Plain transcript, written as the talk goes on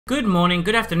Good morning,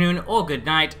 good afternoon, or good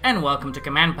night, and welcome to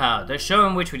Command Power, the show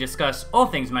in which we discuss all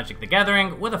things Magic the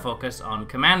Gathering with a focus on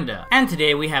Commander. And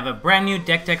today we have a brand new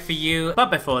deck for you,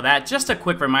 but before that, just a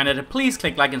quick reminder to please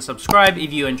click like and subscribe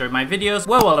if you enjoyed my videos.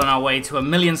 We're well on our way to 1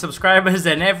 million subscribers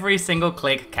and every single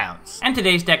click counts. And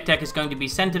today's deck is going to be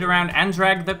centered around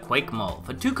Anzrag the Quake-Mole.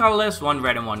 For 2 colorless, 1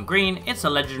 red and 1 green, it's a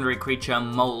legendary creature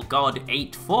Mole God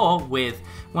 8/4 with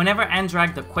whenever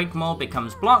Anzrag the Quake-Mole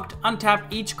becomes blocked, untap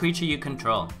each creature you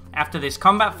control. After this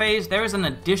combat phase, there is an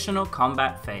additional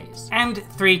combat phase. And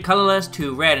 3 colorless,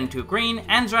 2 red and 2 green,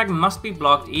 Anzrag must be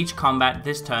blocked each combat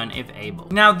this turn if able.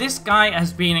 Now this guy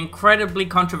has been incredibly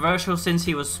controversial since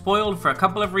he was spoiled for a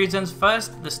couple of reasons.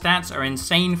 First, the stats are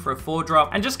insane for a 4-drop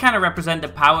and just kind of represent the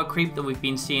power creep that we've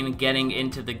been seeing getting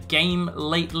into the game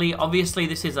lately. Obviously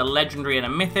this is a legendary and a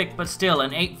mythic, but still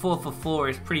an 8/4 for 4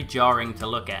 is pretty jarring to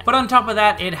look at. But on top of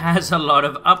that, it has a lot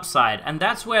of upside, and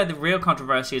that's where the real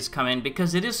controversy has come in,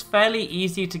 because it is fairly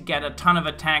easy to get a ton of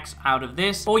attacks out of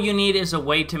this. All you need is a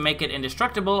way to make it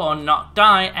indestructible or not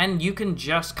die, and you can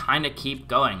just kind of keep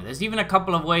going. There's even a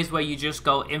couple of ways where you just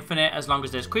go infinite as long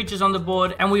as there's creatures on the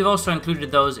board, and we've also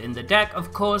included those in the deck,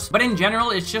 of course. But in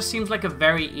general, it just seems like a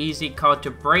very easy card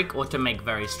to break or to make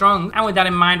very strong, and with that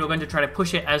in mind, we're going to try to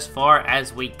push it as far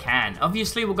as we can.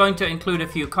 Obviously, we're going to include a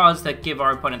few cards that give our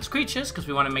opponents creatures, because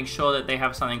we want to make sure that they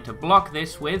have something to block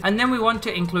this with, and then we want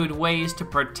to include ways to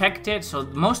protect it, so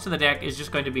most of the deck is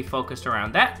just going to be focused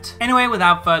around that. Anyway,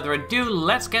 without further ado,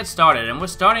 let's get started, and we're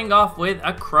starting off with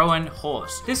a Crowan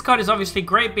Horse. This card is obviously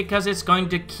great because it's going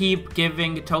to keep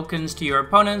giving tokens to your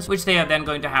opponents, which they are then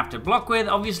going to have to block with.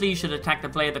 Obviously, you should attack the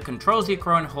player that controls your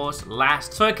Crowan Horse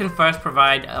last, so it can first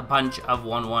provide a bunch of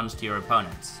 1/1s to your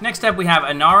opponents. Next up, we have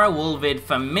Inara Wolvid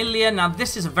Familiar. Now,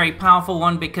 this is a very powerful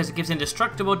one because it gives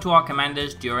indestructible to our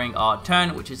commanders during our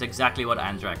turn, which is exactly what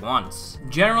Anzrag wants.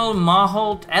 General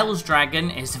Marholt Elsdragon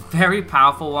is a very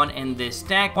powerful one in this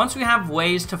deck. Once we have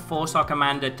ways to force our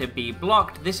commander to be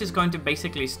blocked, this is going to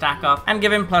basically stack up and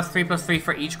give him +3/+3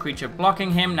 for each creature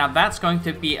blocking him. Now that's going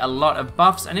to be a lot of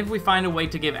buffs, and if we find a way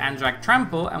to give Anzrag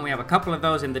Trample, and we have a couple of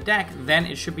those in the deck, then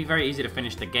it should be very easy to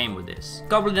finish the game with this.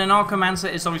 Goblin and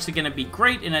Archomancer is obviously going to be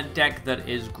great in a deck that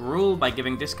is Gruul by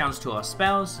giving discounts to our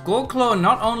spells. Goreclaw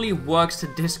not only works to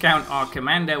discount our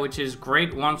commander, which is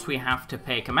great once we have to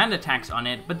pay commander tax on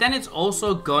it, but then it's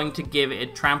also going to give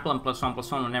it trample and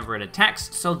 +1/+1 whenever it attacks,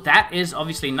 so that is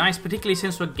obviously nice, particularly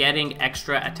since we're getting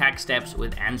extra attack steps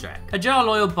with Anzrag. Ajar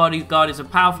Loyal Bodyguard is a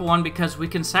powerful one because we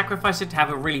can sacrifice it to have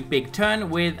a really big turn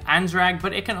with Anzrag,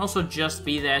 but it can also just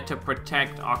be there to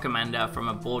protect our commander from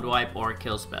a board wipe or a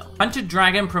kill spell. Hunted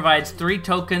Dragon provides 3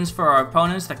 tokens for our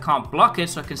opponents that can't block it,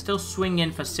 so it can still swing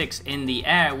in for 6 in the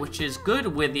air, which is good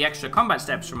with the extra combat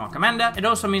steps from our commander. It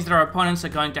also means that our opponents are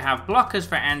going to have blockers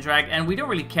for Anzrag, and we don't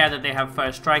really care that they have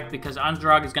first strike because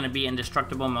Anzrag is going to be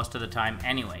indestructible most of the time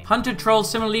anyway. Hunter Troll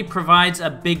similarly provides a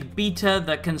big beater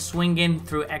that can swing in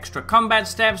through extra combat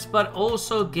steps, but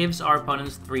also gives our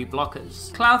opponents 3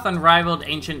 blockers. Clouth Unrivaled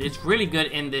Ancient is really good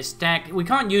in this deck. We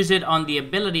can't use it on the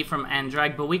ability from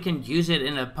Anzrag, but we can use it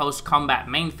in a post-combat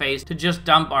main phase to just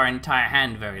dump our entire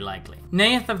hand very likely.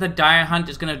 Nayeth of the Dire Hunt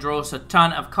is going to draw us a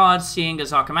ton of cards, seeing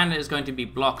as our commander is going to be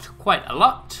blocked quite a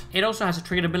lot. It also has a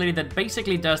triggered ability that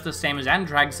basically does the same as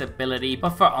Anzrag's ability, but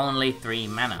for only 3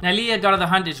 mana. Nylea, God of the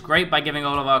Hunt, is great by giving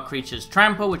all of our creatures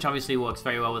trample, which obviously works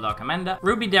very well with our commander.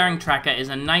 Ruby Daring Tracker is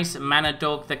a nice mana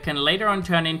dork that can later on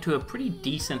turn into a pretty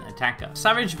decent attacker.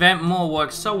 Savage Ventmaw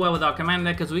works so well with our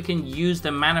commander because we can use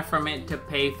the mana from it to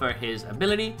pay for his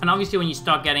ability, and obviously when you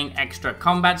start getting extra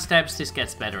combat steps, this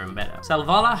gets better and better.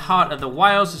 Selvala, Heart of the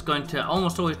Wilds, is going to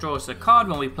almost always draw us a card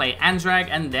when we play Anzrag,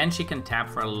 and then she can tap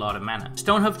for a lot of mana.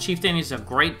 Stonehoof Chieftain is a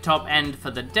great top end for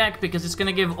the deck because it's going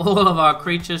to give all of our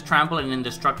creatures trample and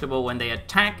indestructible when they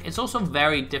attack. It's also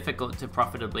very difficult to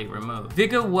profitably remove.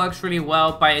 Vigor works really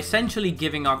well by essentially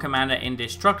giving our commander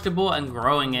indestructible and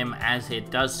growing him as it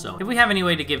does so. If we have any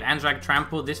way to give Anzrag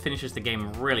trample, this finishes the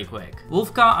game really quick.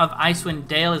 Wolfgar of Icewind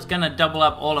Dale is going to double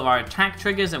up all of our attack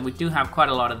triggers, and we do have quite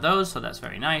a lot of those, so that's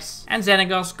very nice. And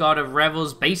Xenagos, God of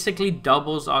Revels, basically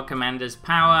doubles our commander's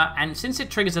power, and since it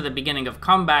triggers at the beginning of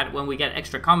combat, when we get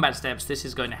extra combat steps, this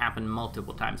is going to happen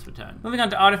multiple times per turn. Moving on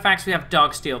to artifacts, we have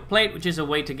Darksteel Plate, which is a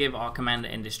way to give our commander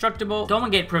indestructible.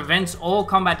 Dormant Gate prevents all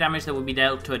combat damage that will be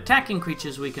dealt to attacking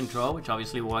creatures we control, which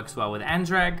obviously works well with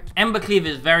Anzrag. Embercleave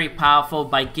is very powerful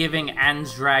by giving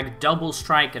Anzrag double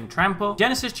strike and trample.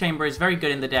 Genesis Chamber is very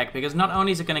good in the deck because not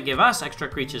only is it going to give us extra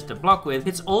creatures to block with,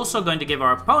 it's also going to give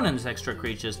our opponents extra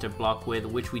creatures to block with,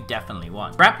 which we definitely definitely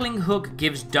want. Grappling Hook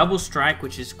gives double strike,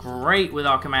 which is great with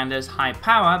our commander's high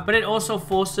power, but it also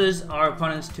forces our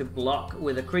opponents to block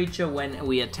with a creature when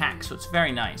we attack, so it's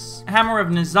very nice. Hammer of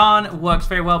Nizan works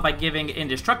very well by giving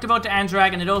indestructible to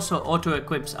Anzrag, and it also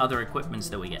auto-equips other equipments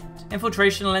that we get.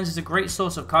 Infiltration Lens is a great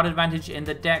source of card advantage in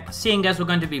the deck, seeing as we're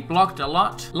going to be blocked a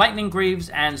lot. Lightning Greaves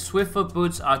and Swiftfoot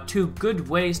Boots are two good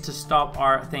ways to stop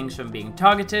our things from being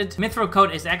targeted. Mithril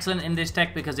Coat is excellent in this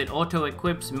deck because it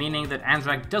auto-equips, meaning that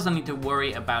Anzrag doesn't need to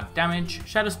worry about damage.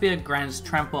 Shadow Spear grants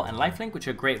Trample and Lifelink, which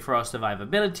are great for our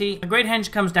survivability. A Great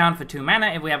Henge comes down for 2 mana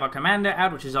if we have our commander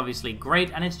out, which is obviously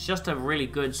great, and it's just a really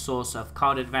good source of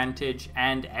card advantage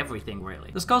and everything really.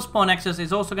 The Skullspawn Nexus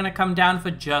is also going to come down for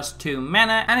just 2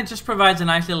 mana, and it just provides a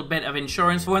nice little bit of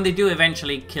insurance for when they do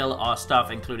eventually kill our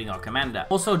stuff, including our commander.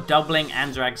 Also, doubling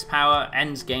Anzrag's power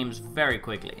ends games very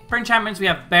quickly. For enchantments, we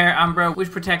have Bear Umbra,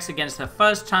 which protects against the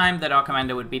first time that our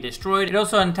commander would be destroyed. It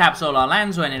also untaps all our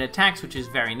lands when it attacks, which is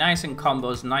very nice and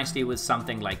combos nicely with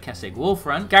something like Kessig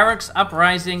Wolfrun. Garruk's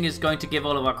Uprising is going to give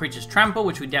all of our creatures trample,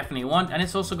 which we definitely want, and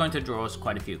it's also going to draw us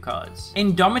quite a few cards.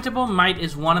 Indomitable Might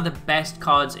is one of the best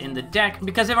cards in the deck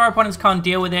because if our opponents can't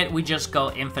deal with it, we just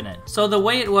go infinite. So the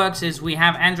way it works is we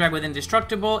have Anzrag with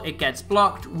Indestructible, it gets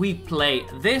blocked, we play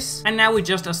this, and now we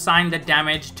just assign the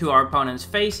damage to our opponent's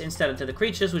face instead of to the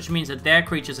creatures, which means that their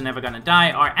creatures are never going to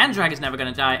die, our Anzrag is never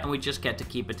going to die, and we just get to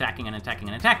keep attacking and attacking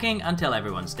and attacking until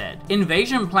everyone's dead.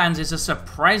 Invasion Plans is a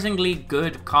surprisingly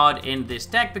good card in this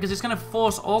deck because it's going to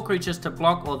force all creatures to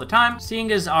block all the time.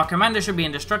 Seeing as our commander should be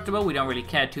indestructible, we don't really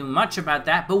care too much about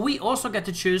that, but we also get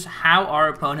to choose how our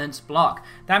opponents block.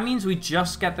 That means we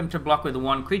just get them to block with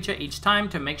 1 creature each time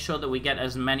to make sure that we get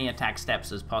as many attack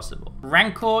steps as possible.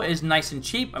 Rancor is nice and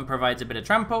cheap and provides a bit of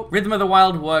trample. Rhythm of the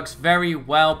Wild works very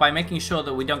well by making sure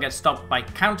that we don't get stopped by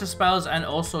counter spells and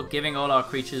also giving all our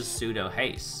creatures pseudo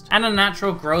haste. And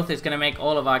Unnatural Growth is going to make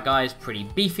all of our guys pretty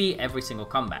beefy every single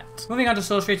combat. Moving on to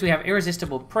sorceries, we have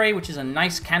Irresistible Prey, which is a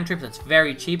nice cantrip that's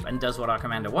very cheap and does what our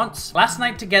commander wants. Last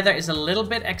Night Together is a little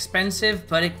bit expensive,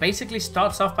 but it basically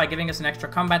starts off by giving us an extra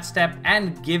combat step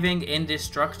and giving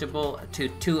indestructible to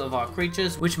 2 of our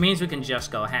creatures, which means we can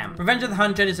just go ham. Revenge of the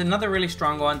Hunted is another really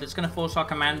strong one that's going to force our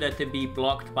commander to be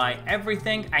blocked by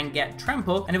everything and get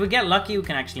trample, and if we get lucky, we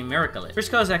can actually miracle it.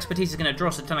 Briscoe's Expertise is going to draw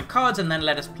us a ton of cards and then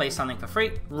let us play something for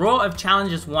free. Roar of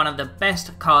Challenge is one of the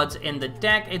best cards in the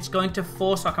deck. It's going to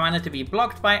force our commander to be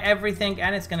blocked by everything,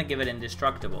 and it's going to give it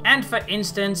indestructible. And for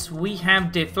instance, we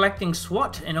have Deflecting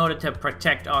Swat in order to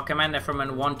protect our commander from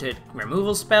unwanted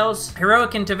removal spells.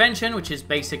 Heroic Intervention, which is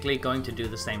basically going to do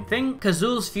the same thing.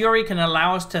 Kazul's Fury can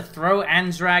allow us to throw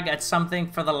Anzrag at something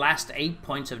for the last 8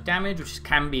 points of damage, which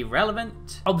can be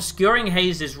relevant. Obscuring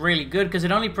Haze is really good because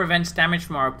it only prevents damage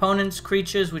from our opponent's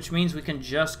creatures, which means we can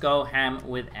just go ham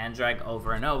with Anzrag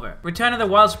over and over. Return of the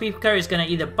Wild Speaker is going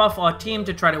to either buff our team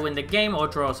to try to win the game or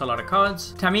draw us a lot of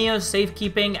cards. Tamiyo's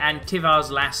Safekeeping and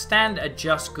Tivar's Last Stand are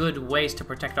just good ways to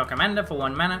protect our commander for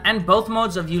 1 mana. And both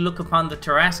modes of You Look Upon the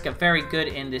Tarask are very good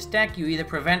in this deck. You either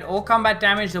prevent all combat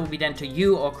damage that will be done to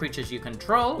you or creatures you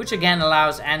control, which again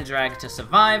allows Anzrag to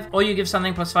survive, or you give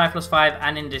something +5/+5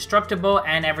 and indestructible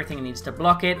and everything needs to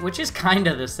block it, which is kind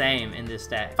of the same in this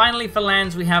deck. Finally, for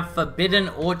lands, we have Forbidden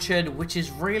Orchard, which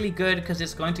is really good because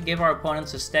it's going to give our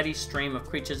opponents a steady stream of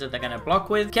creatures that they're going to block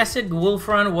with. Kessig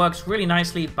Wolfrun works really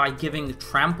nicely by giving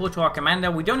trample to our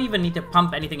commander. We don't even need to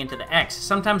pump anything into the X.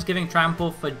 Sometimes giving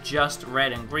trample for just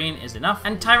red and green is enough.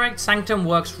 And Tyrect Sanctum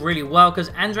works really well because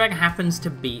Anzrag happens to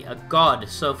be a god,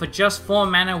 so for just 4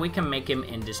 mana we can make him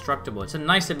indestructible. It's a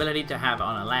nice ability to have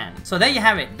on a land. So there you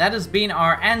have it. That has been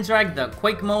our Anzrag, the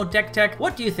Quake-Mole deck tech.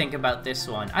 What do you think about this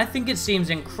one? I think it seems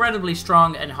incredibly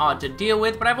strong and hard to deal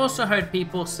with, but I've also heard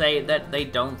people say that they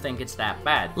don't think it's that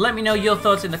bad. Let me know your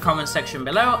thoughts in the comments section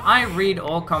below. I read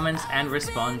all comments and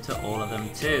respond to all of them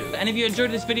too. And if you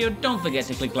enjoyed this video, don't forget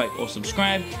to click like or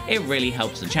subscribe. It really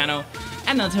helps the channel.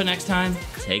 And until next time,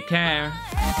 take care.